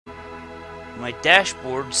My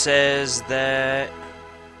dashboard says that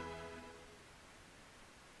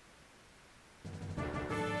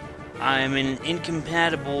I'm in an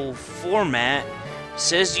incompatible format.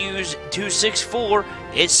 Says use 264.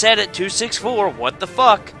 It's set at 264. What the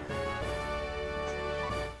fuck?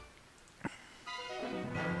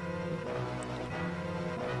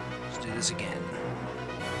 Let's do this again.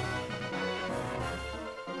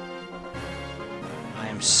 I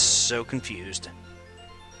am so confused.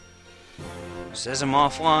 Says I'm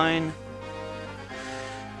offline.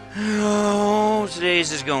 Oh, today's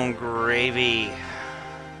just going gravy.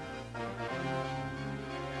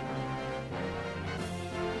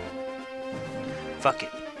 Fuck it.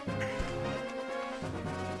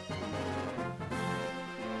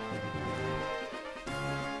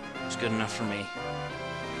 It's good enough for me.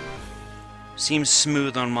 Seems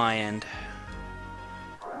smooth on my end.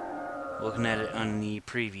 Looking at it on the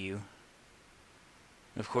preview.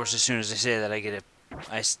 Of course, as soon as I say that,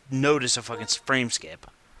 I notice a fucking frame skip.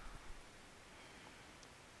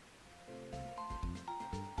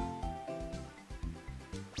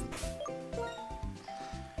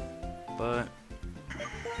 But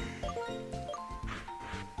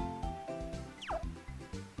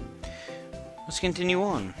let's continue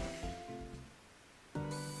on.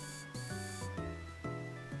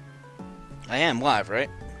 I am live, right?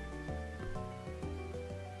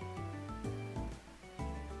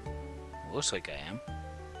 Looks like I am.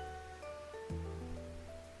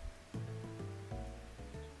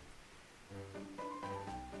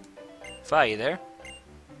 Fi, you there?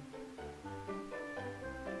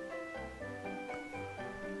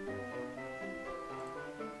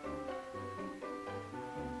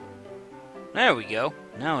 There we go.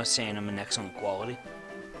 Now it's saying I'm in excellent quality.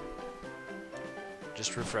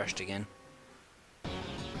 Just refreshed again.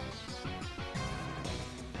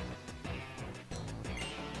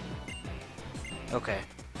 Okay,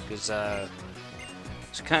 because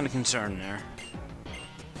it's kind of concerned there.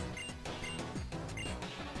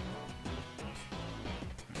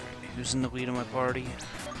 Alright, who's in the lead of my party?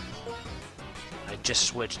 I just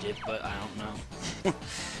switched it, but I don't know.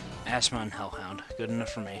 Asthma and Hellhound, good enough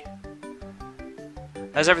for me.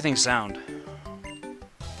 How's everything sound?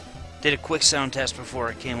 Did a quick sound test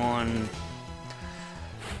before it came on.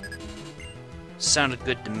 Sounded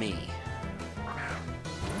good to me.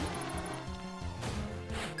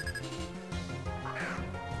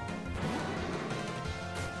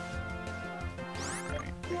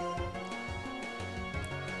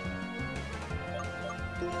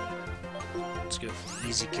 Let's go for the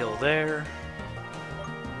easy kill there.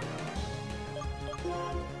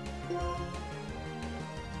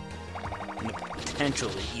 And a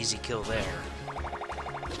potentially easy kill there.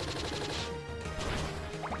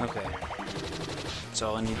 Okay. That's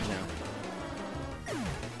all I need to know.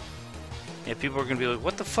 Yeah, people are gonna be like,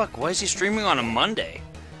 what the fuck? Why is he streaming on a Monday?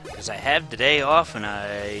 Because I have the day off and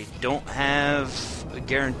I don't have a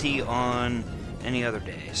guarantee on any other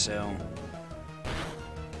day, so...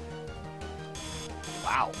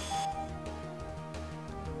 Wow.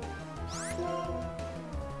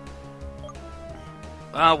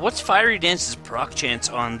 What's Fiery Dance's proc chance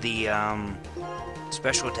on the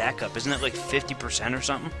special attack up? Isn't it like 50% or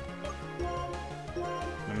something?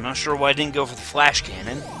 I'm not sure why I didn't go for the flash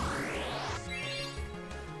cannon.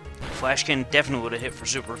 Flash cannon definitely would have hit for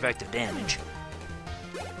super effective damage.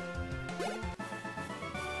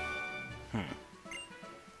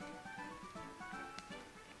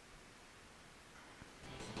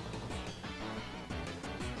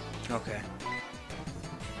 Okay.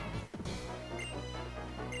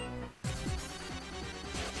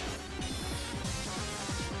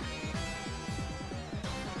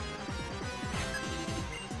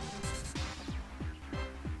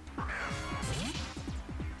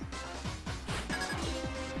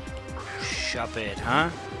 Shop it, huh?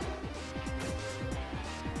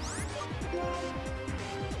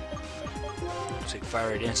 Looks like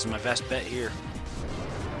Fiery Dance is my best bet here.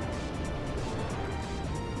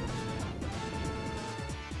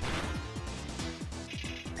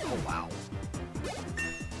 Oh, wow.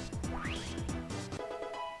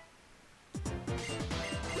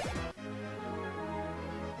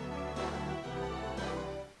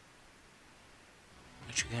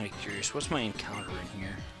 Actually, kind of curious. What's my encounter in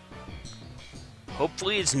here?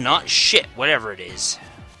 Hopefully it's not shit, whatever it is.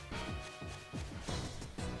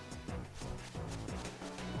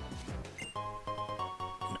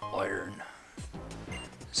 An iron.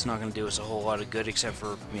 It's not going to do us a whole lot of good except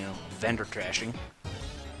for, you know, vendor trashing.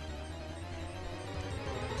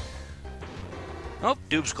 Oh,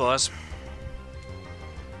 Doob's Claws.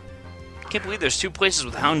 Can't believe there's two places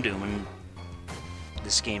with Houndoom in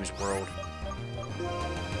this game's world.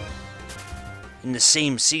 In the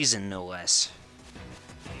same season, no less.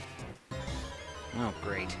 Oh,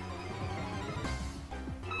 great.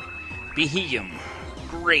 Beheeyum.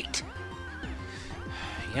 Great.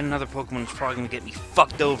 Yet another Pokemon that's probably going to get me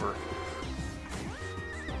fucked over.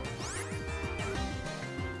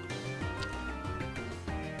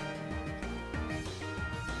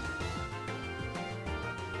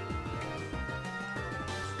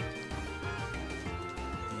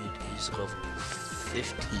 It is level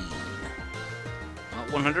 15.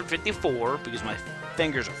 Not 154, because my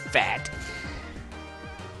fingers are fat.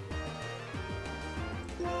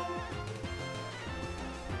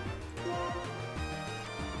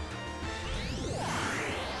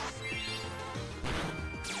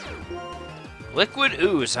 Liquid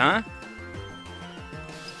ooze, huh?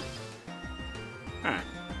 Huh.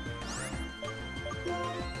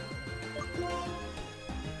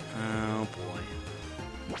 Oh boy.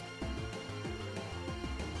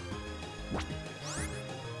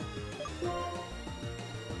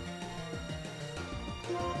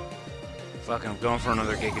 Fuck, I'm going for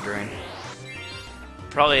another Giga Drain.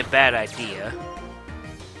 Probably a bad idea.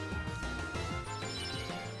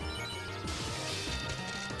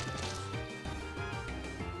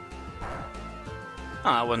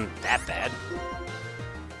 Oh, it wasn't that bad.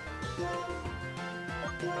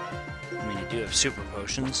 I mean, I do have super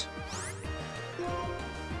potions.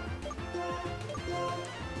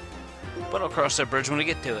 But I'll cross that bridge when I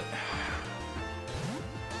get to it.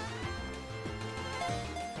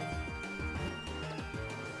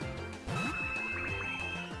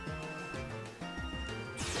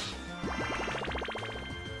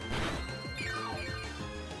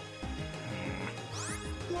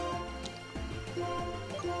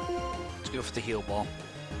 Go for the heal ball.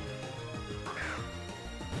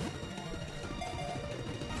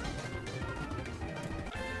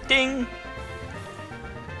 Ding!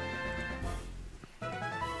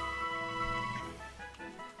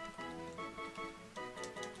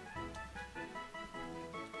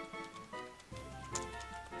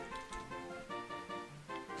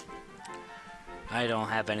 I don't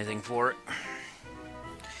have anything for it.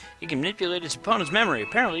 He can manipulate his opponent's memory.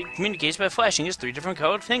 Apparently, he communicates by flashing his 3 different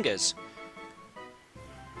colored fingers.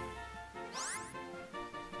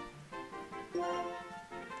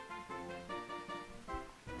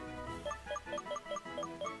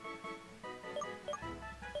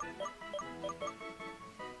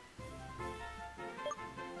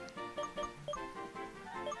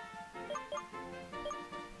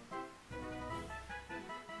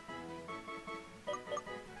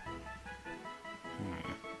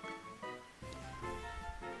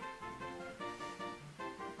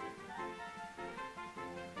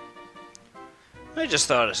 I just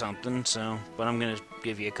thought of something, so, but I'm gonna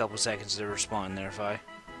give you a couple seconds to respond there, Fi.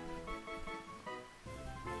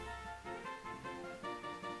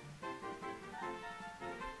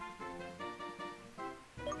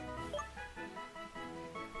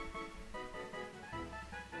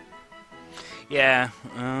 Yeah,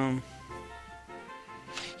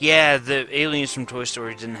 yeah, the aliens from Toy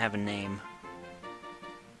Story didn't have a name.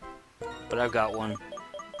 But I've got one.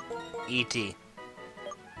 E.T.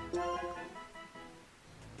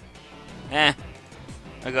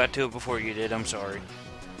 I got to it before you did, I'm sorry.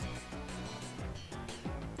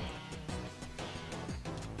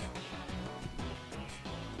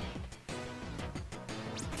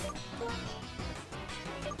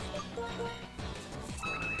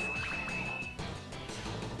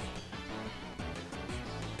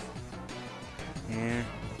 Yeah.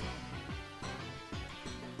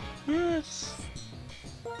 Yes.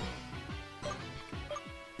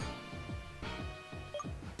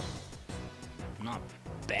 Not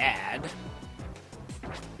bad.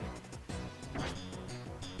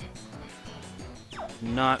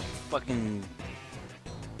 Not fucking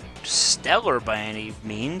stellar by any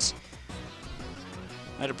means.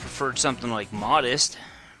 I'd have preferred something like modest,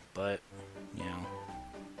 but, you know.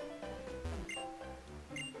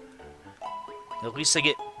 At least I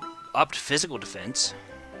get upped physical defense.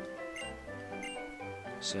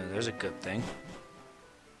 So there's a good thing.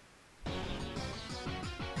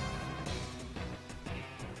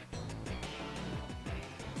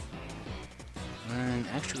 And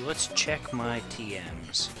actually, let's check my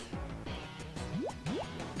TMs.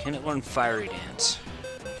 Can it learn Fiery Dance?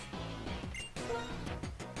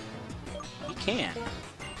 He can.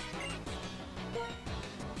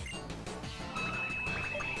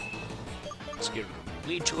 Let's get rid of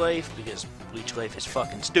Bleach Life, because Bleach Life is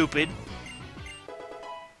fucking stupid.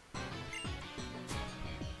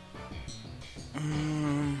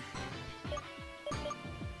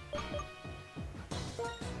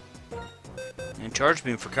 And Charge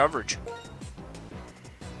Beam for coverage.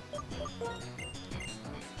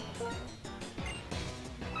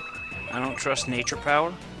 I don't trust Nature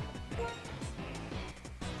Power.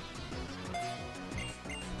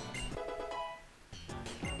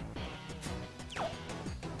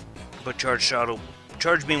 But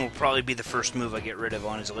Charge Beam will probably be the first move I get rid of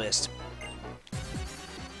on his list.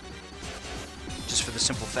 Just for the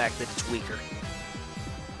simple fact that it's weaker.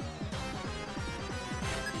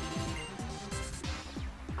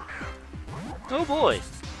 Oh boy.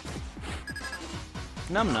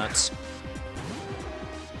 Numbnuts.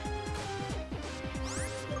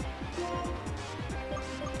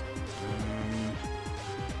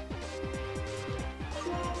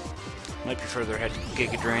 Might be further ahead.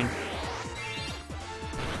 Giga Drain.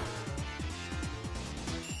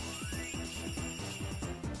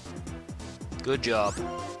 Good job.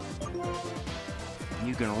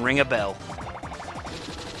 You can ring a bell.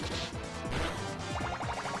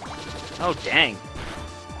 Oh, dang.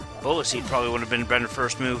 Bullet Seed probably would have been a better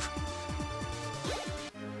first move.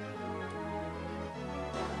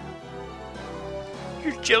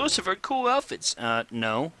 You're jealous of our cool outfits.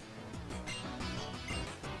 No.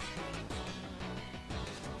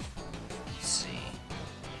 Let's see.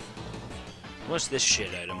 What's this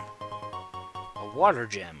shit item? A water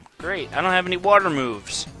gem. Great. I don't have any water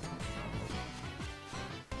moves.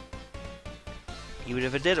 Even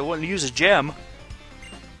if I did, I wouldn't use a gem.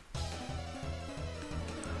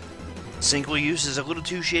 Single use is a little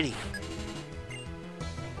too shitty.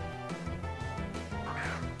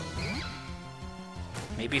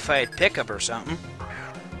 Maybe if I had pickup or something.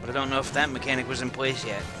 But I don't know if that mechanic was in place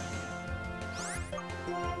yet.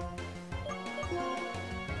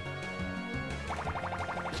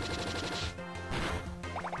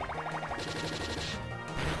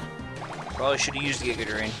 Probably should have used Giga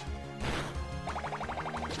Drain.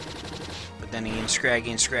 But then again,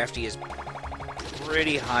 Scraggy and Scrafty is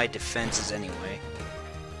pretty high defenses anyway.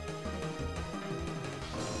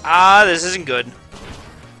 Ah, this isn't good.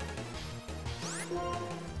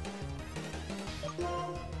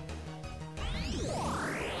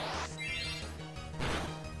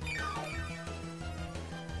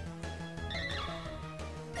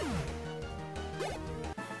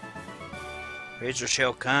 Razor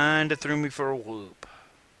Shell kinda threw me for a loop.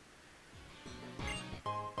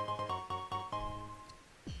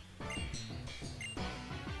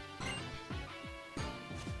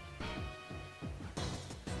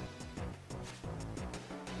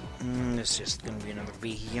 It's just gonna be another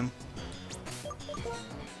Behem.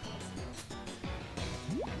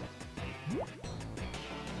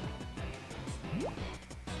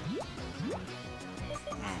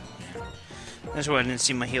 That's why I didn't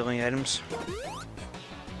see my healing items.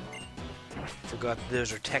 Forgot that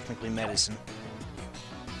those are technically medicine.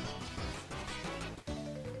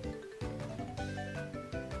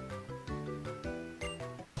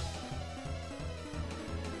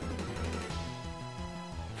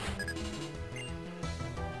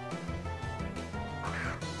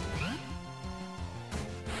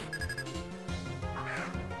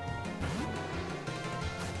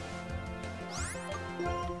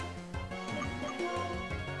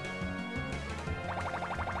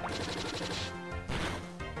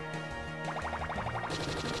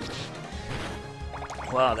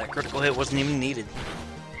 Wow, that critical hit wasn't even needed.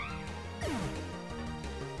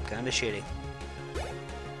 Kinda shitty.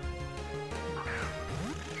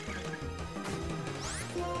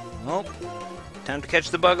 Oh, time to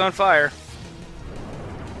catch the bug on fire.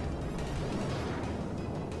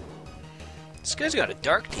 This guy's got a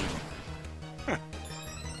dark team. Huh.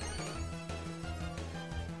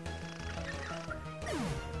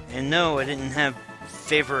 And no, I didn't have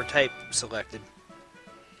favor type selected.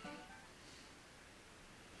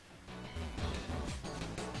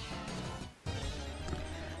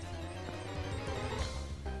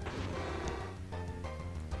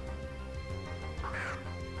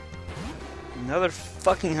 Another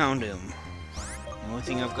fucking Houndoom. The only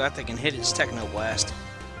thing I've got that can hit is Techno Blast.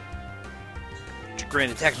 Which,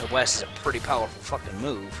 granted, Techno Blast is a pretty powerful fucking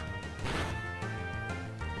move.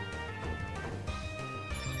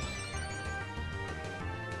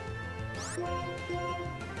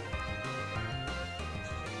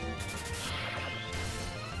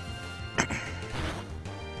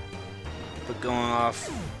 But going off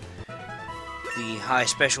the high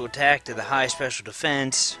special attack to the high special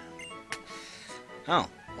defense. Oh,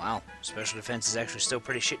 wow. Special defense is actually still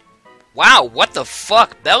pretty shit. Wow, what the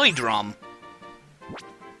fuck? Belly drum.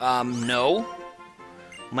 No.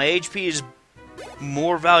 My HP is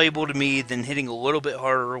more valuable to me than hitting a little bit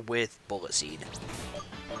harder with Bullet Seed.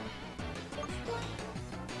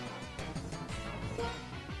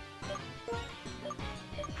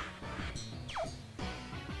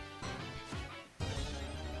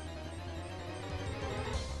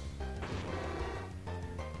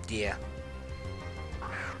 Yeah.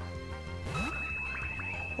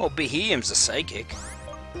 Well, Behemoth's a psychic.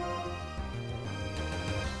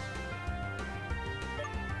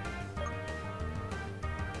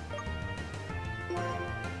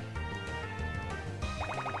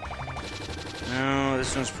 No,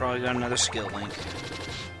 this one's probably got another skill link.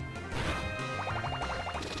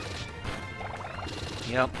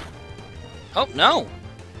 Yep. Oh, no!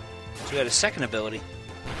 So we got a second ability.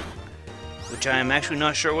 Which I am actually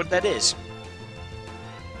not sure what that is.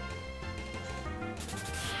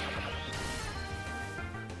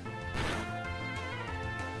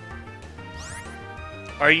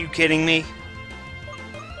 Are you kidding me?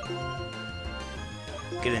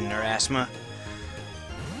 Get in there, Asthma.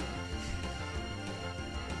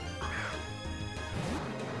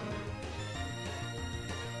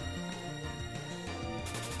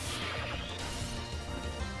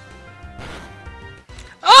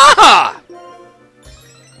 Ah!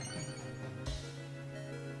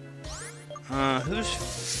 Who's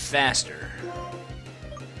faster?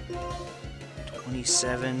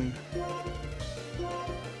 27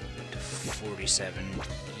 to 47.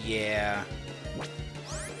 Yeah.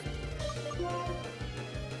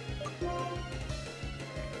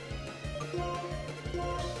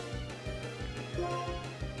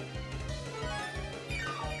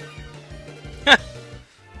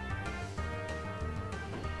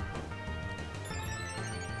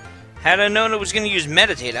 Had I known it was going to use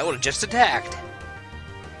Meditate, I would have just attacked.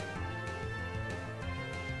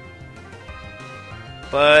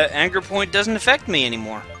 But Anger Point doesn't affect me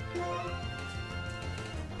anymore.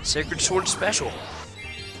 Sacred Sword special.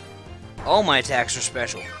 All my attacks are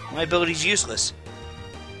special. My ability's useless.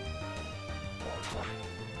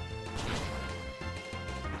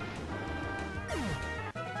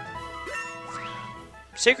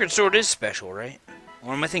 Sacred Sword is special, right?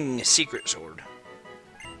 Or am I thinking a Secret Sword?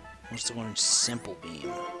 What's the one? Simple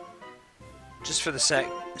Beam. Just for the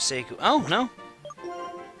sake of... Oh, no.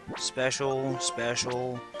 Special,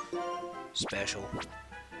 special, special.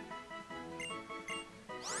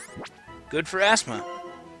 Good for Asthma.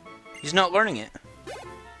 He's not learning it.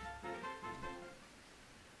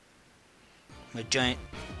 My giant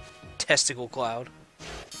testicle cloud.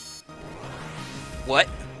 What?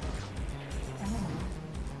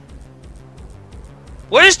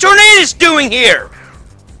 What is Tornadus doing here?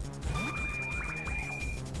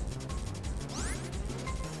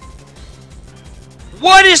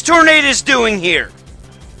 What is Tornadus doing here?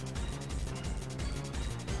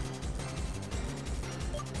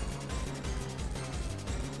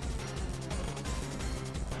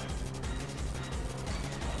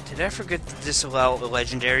 Did I forget to disallow the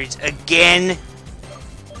legendaries again?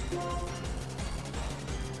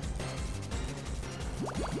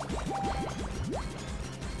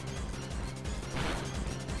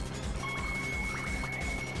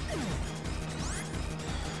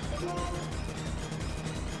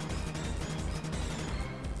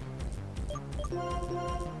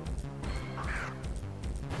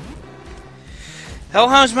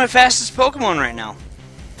 Hellhound's my fastest Pokemon right now.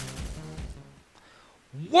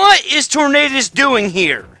 What is Tornadus doing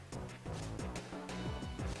here?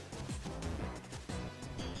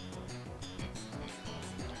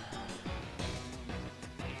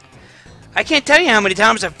 I can't tell you how many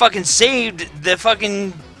times I fucking saved the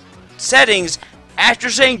fucking settings after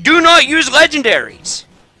saying do not use legendaries.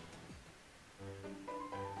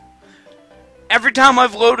 Every time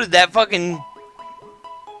I've loaded that fucking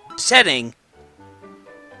setting,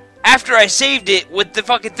 after I saved it with the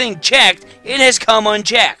fucking thing checked, it has come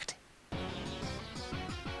unchecked.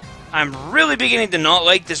 I'm really beginning to not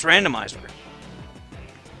like this randomizer.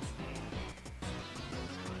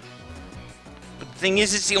 But the thing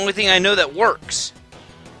is, it's the only thing I know that works.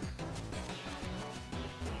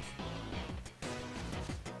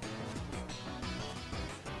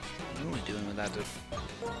 What am I doing without the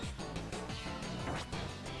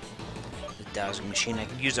dowsing machine? I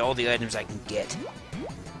can use all the items I can get.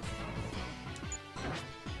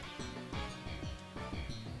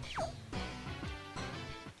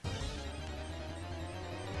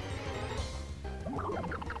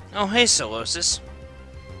 Oh, hey, Solosis.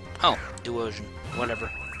 Oh, Duosion.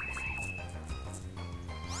 Whatever.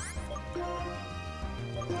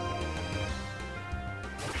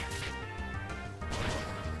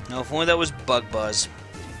 No, if only that was Bug Buzz.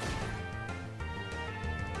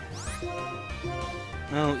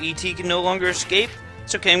 Oh, E.T. can no longer escape?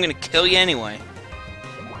 It's okay, I'm gonna kill you anyway.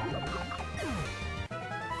 It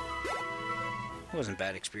wasn't a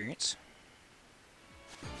bad experience.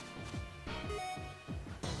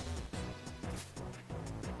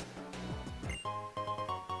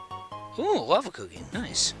 Ooh, lava cookie.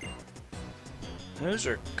 Nice. Those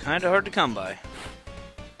are kind of hard to come by.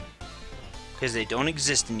 Because they don't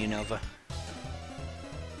exist in Unova.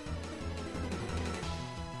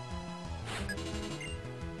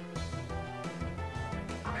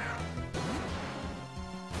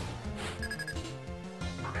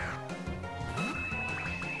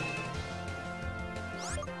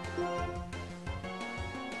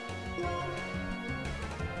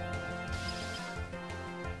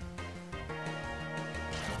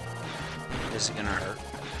 This is gonna hurt.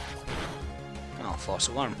 Oh, false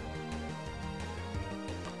alarm.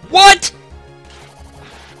 What?!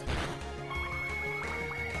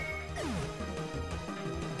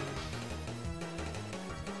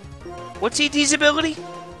 What's ET's ability?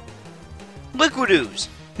 Liquid Ooze,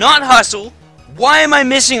 not Hustle. Why am I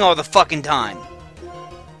missing all the fucking time?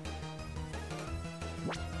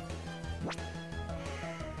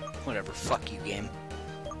 Whatever, fuck you, game.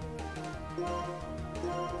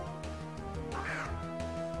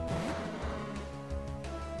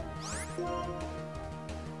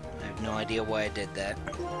 I have no idea why I did that.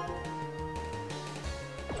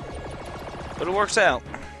 But it works out.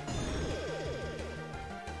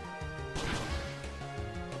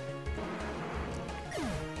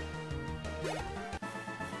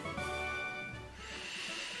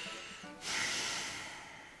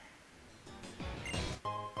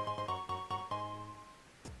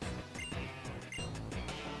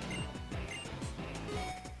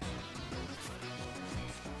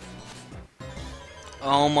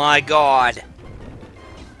 Oh my god.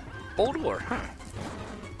 Boldor, huh?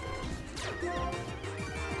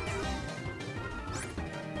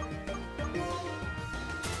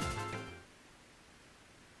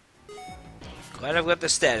 Glad I've got the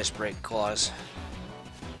status break clause.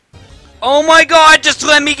 Oh my god, just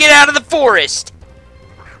let me get out of the forest!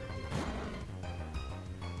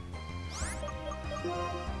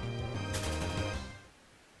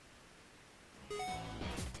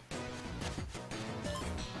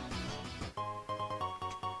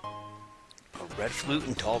 Red flute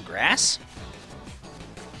and tall grass?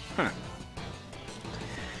 Huh.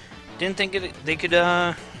 Didn't think they could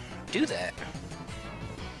do that.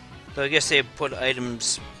 Though I guess they put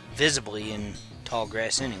items visibly in tall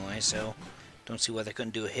grass anyway, so don't see why they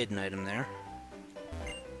couldn't do a hidden item there.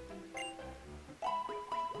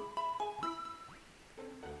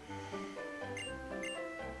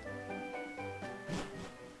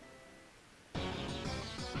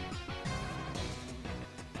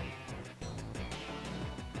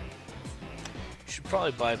 Should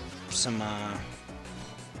probably buy some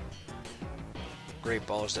great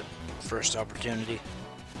balls at first opportunity.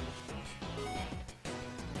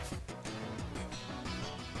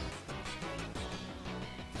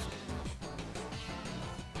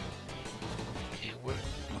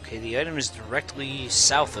 Okay, the item is directly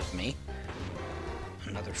south of me.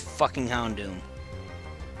 Another fucking Houndoom.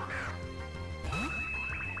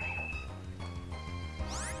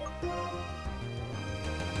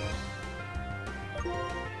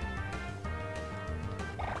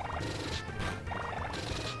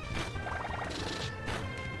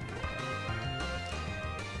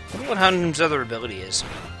 I wonder what Houndoom's other ability is.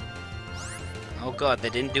 Oh god, they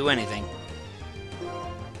didn't do anything.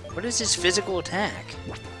 What is his physical attack?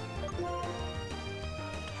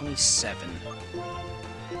 27.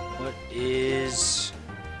 What is...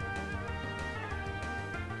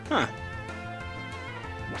 Huh.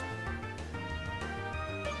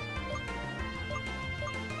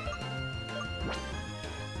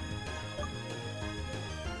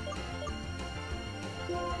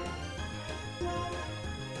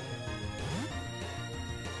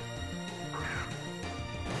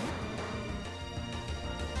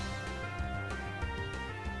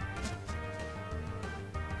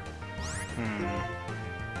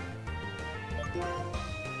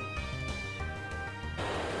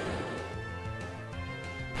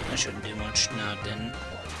 That shouldn't do much. No, it didn't.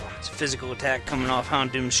 It's a physical attack coming off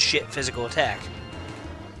Houndoom's shit physical attack.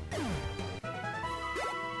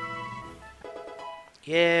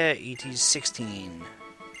 Yeah, ET's 16.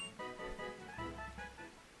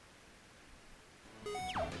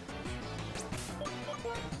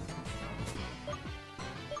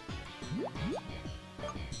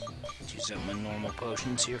 Let's use up my normal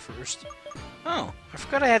potions here first. Oh, I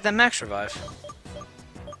forgot I had that max revive.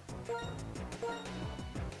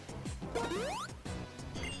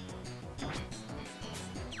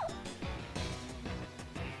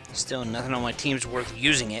 Still nothing on my team's worth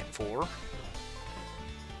using it for.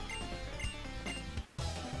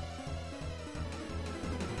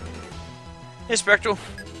 Hey, Spectral.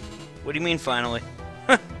 What do you mean, finally?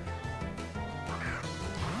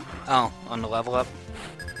 Oh, on the level up?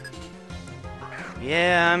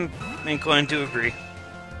 Yeah, I'm inclined to agree.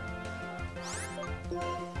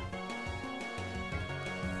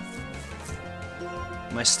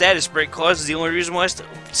 My status break clause is the only reason why I still...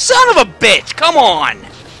 Son of a bitch! Come on!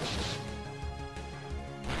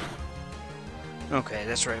 Okay,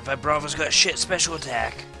 that's right. Vibravo's got shit special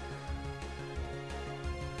attack.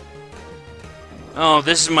 Oh,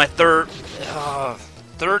 this is my third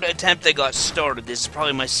attempt that got started. This is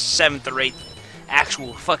probably my 7th or 8th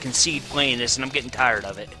actual fucking seed playing this, and I'm getting tired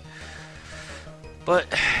of it. But...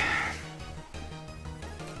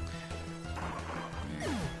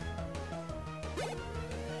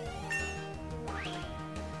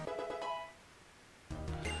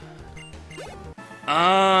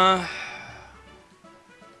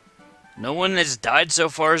 no one that's died so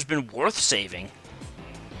far has been worth saving.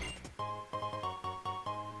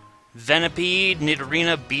 Venipede,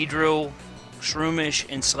 Nidorina, Beedrill, Shroomish,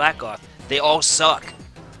 and Slackoth. They all suck.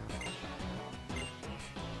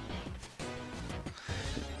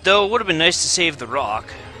 Though it would have been nice to save the rock,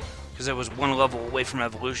 because I was one level away from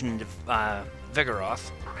evolution into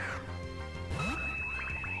Vigoroth.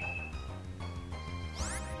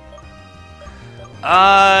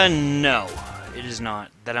 No. It is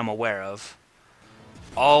not, that I'm aware of.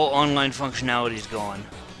 All online functionality is gone.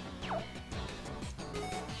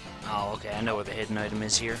 Oh, okay, I know where the hidden item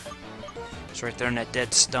is here. It's right there in that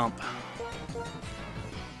dead stump.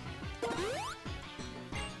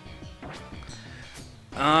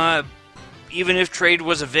 Even if trade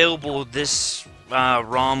was available, this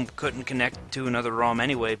ROM couldn't connect to another ROM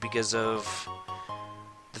anyway because of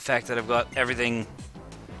the fact that I've got everything...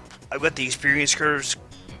 I've got the experience curves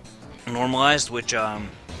normalized, which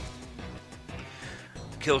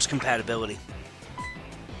kills compatibility.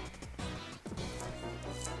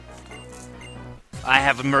 I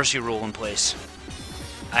have a mercy rule in place.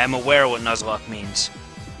 I am aware what Nuzlocke means.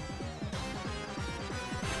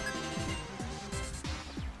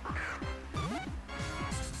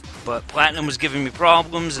 But Platinum was giving me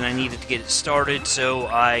problems and I needed to get it started, so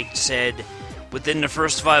I said within the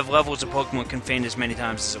first 5 levels a Pokemon can faint as many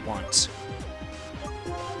times as it wants.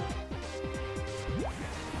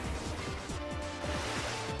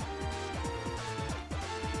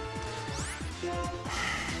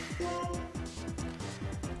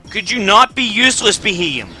 Could you not be useless,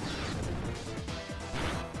 Beheem?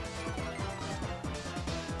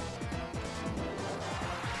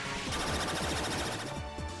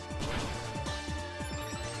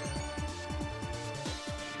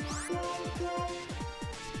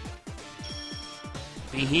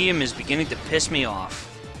 Beheem is beginning to piss me off.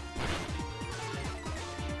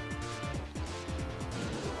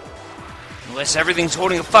 Unless everything's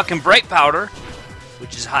holding a fucking bright powder,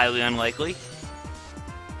 which is highly unlikely.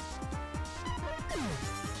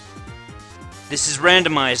 This is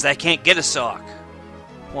randomized. I can't get a sock.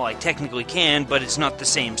 Well, I technically can, but it's not the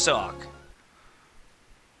same sock.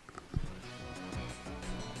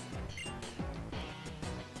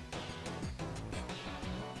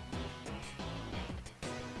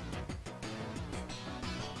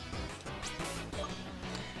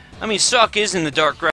 I mean, sock is in the dark